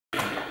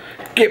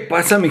¿Qué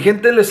pasa, mi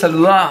gente? Les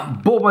saluda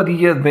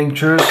Bobadilla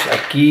Adventures.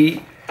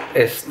 Aquí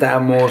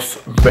estamos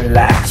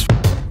relax.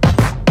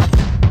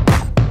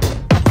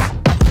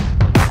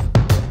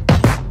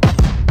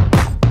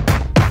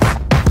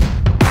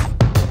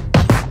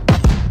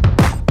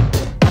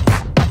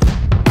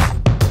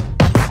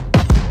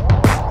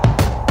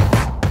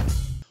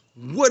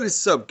 What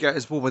is up,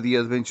 guys?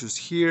 Bobadilla Adventures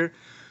here.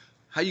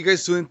 How you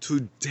guys doing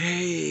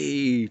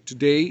today?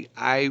 Today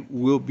I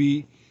will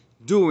be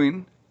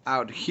doing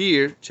out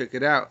here. Check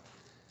it out.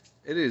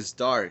 It is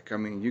dark. I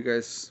mean, you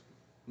guys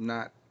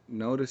not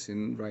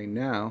noticing right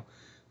now,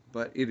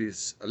 but it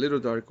is a little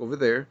dark over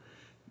there,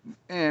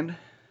 and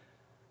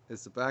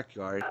it's the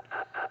backyard,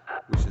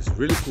 which is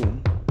really cool.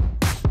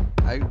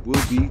 I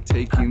will be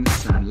taking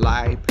some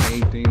light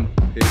painting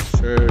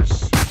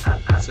pictures,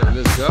 so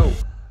let's go.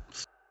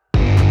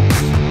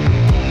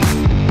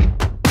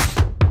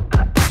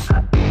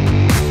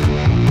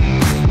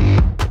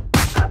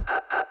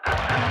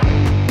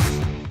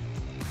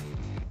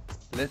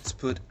 Let's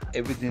put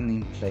everything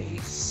in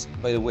place.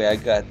 By the way, I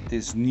got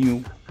this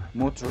new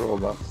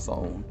Motorola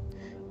phone,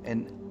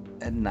 and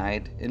at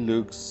night it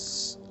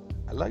looks,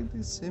 I like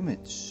this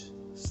image.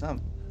 It's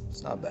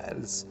not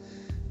bad.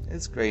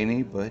 It's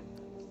grainy, but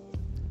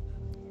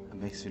it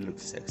makes me look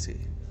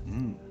sexy.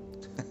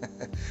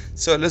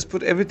 So let's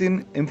put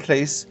everything in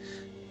place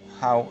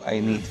how I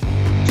need.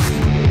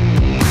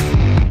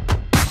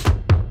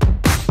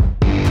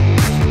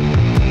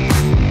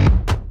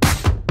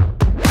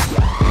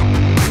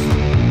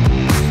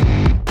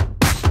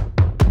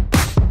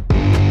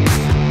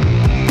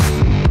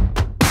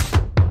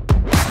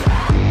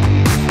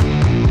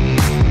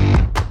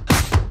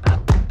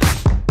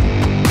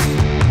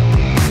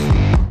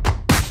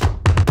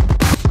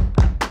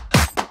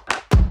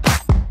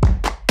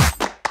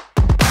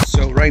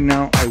 Right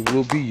now I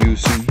will be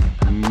using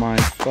my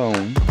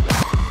phone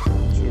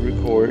to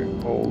record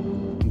all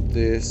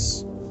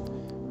this,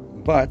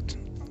 but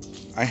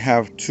I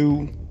have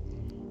two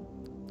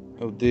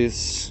of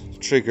these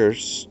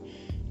triggers.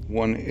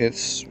 One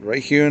is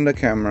right here in the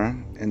camera,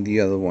 and the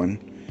other one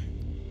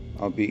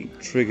I'll be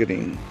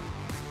triggering.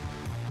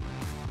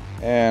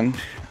 And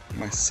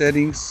my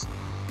settings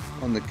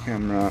on the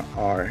camera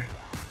are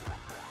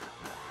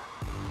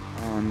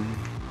on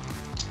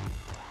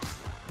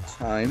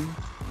time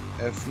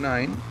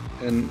F9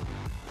 and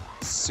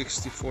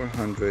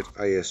 6400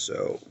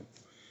 ISO,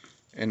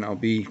 and I'll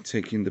be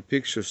taking the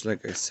pictures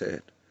like I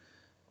said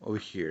over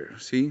here.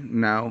 See,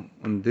 now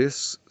on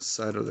this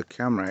side of the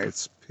camera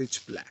it's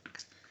pitch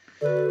black,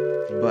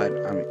 but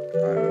I'm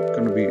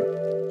gonna be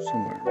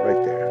somewhere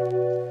right there.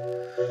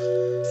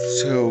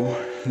 So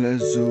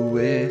let's do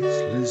it.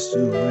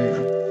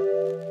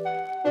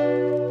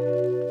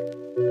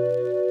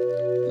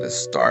 Let's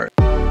start.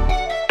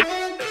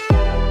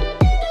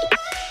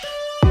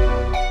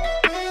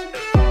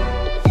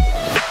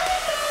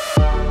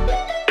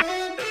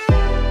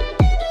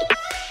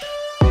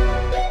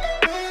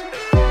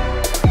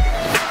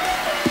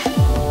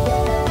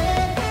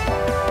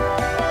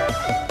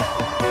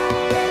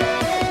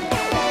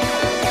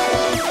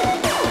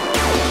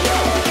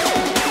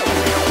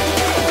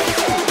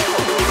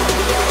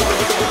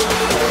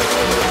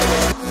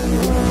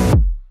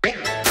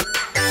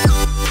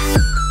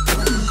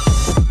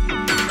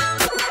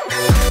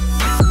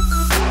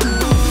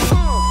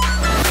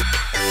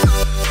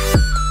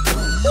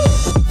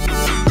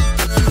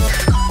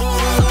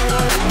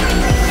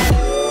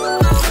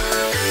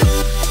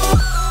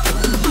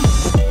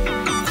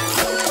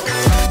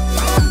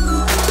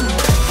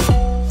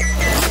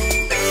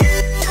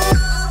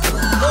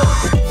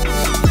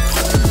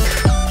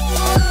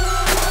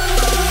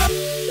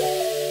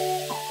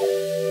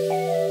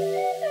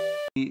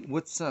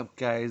 What's up,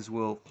 guys?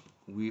 Well,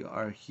 we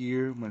are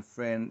here. My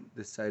friend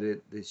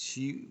decided that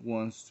she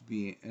wants to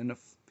be in the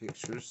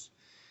pictures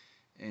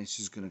and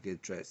she's gonna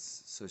get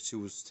dressed. So she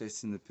was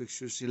testing the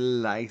pictures. She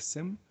likes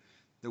them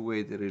the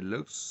way that it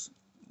looks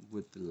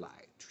with the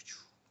light.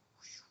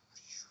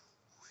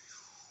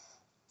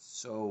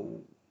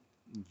 So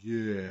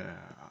yeah,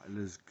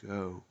 let's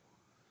go.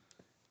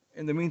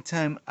 In the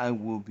meantime, I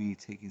will be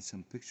taking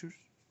some pictures,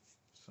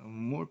 some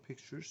more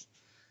pictures.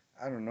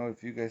 I don't know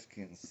if you guys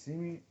can see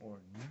me or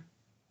not.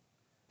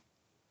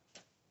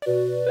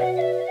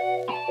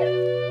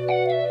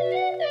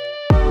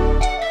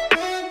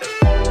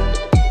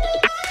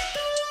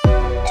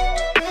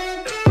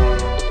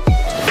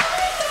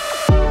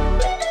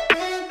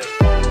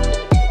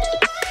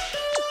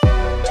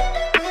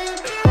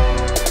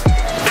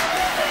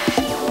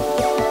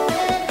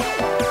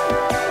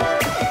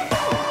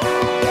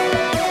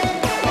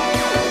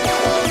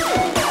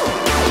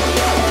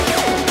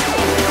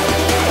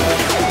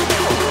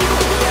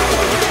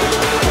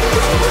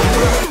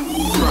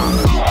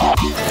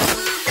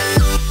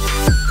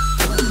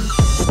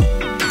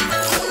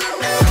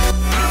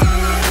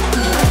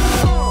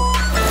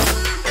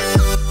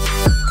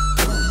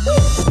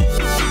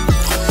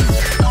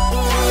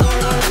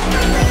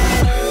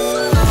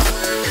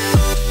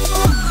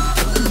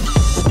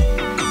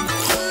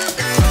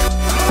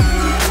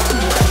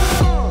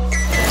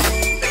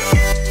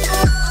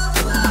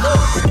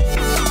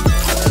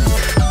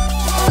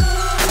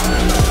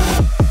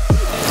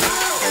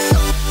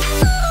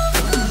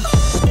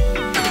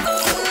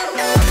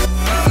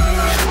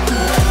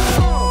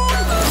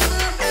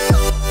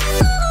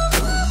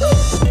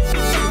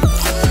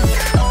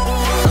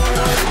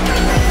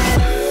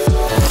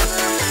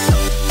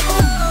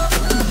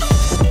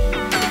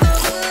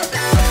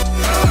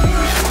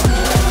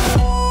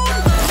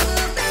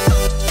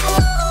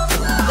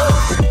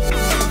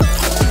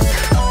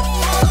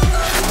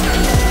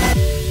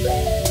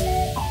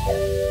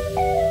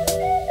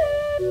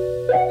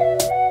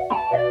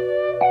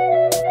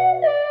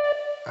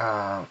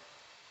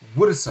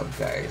 What is up,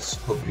 guys?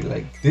 Hope you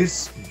like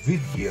this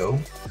video,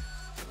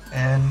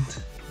 and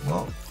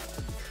well,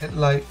 hit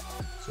like,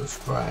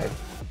 subscribe,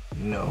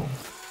 and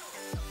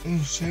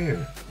share.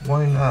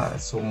 Why not?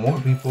 So more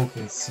people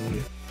can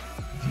see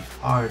the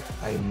art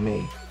I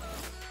make.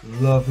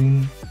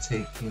 Loving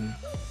taking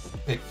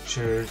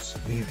pictures,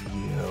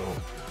 video,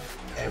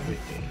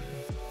 everything.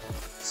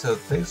 So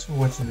thanks for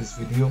watching this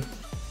video.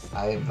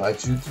 I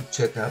invite you to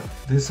check out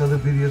these other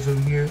videos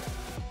over here,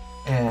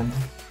 and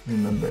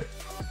remember,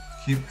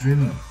 keep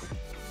dreaming.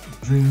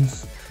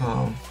 Dreams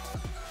come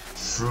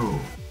true.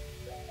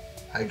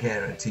 I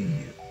guarantee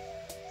you.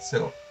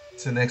 So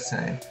till next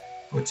time,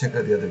 go check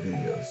out the other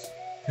videos.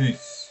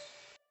 Peace.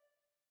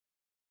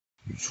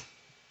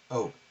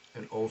 Oh,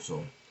 and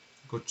also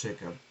go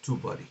check out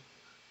TubeBuddy.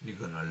 You're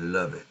gonna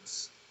love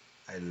it.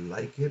 I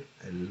like it.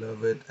 I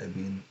love it. I've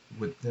been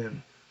with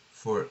them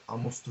for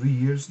almost 3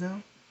 years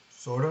now,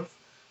 sort of.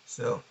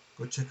 So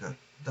go check out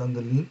down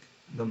the link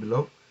down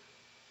below.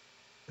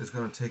 It's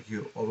gonna take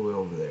you all the way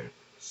over there,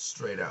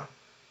 straight out.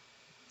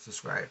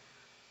 Subscribe.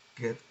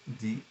 Get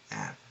the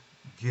app.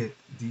 Get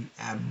the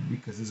app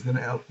because it's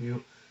gonna help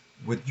you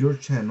with your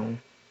channel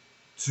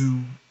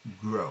to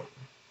grow.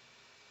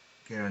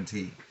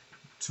 Guaranteed.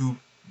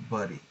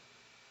 TubeBuddy.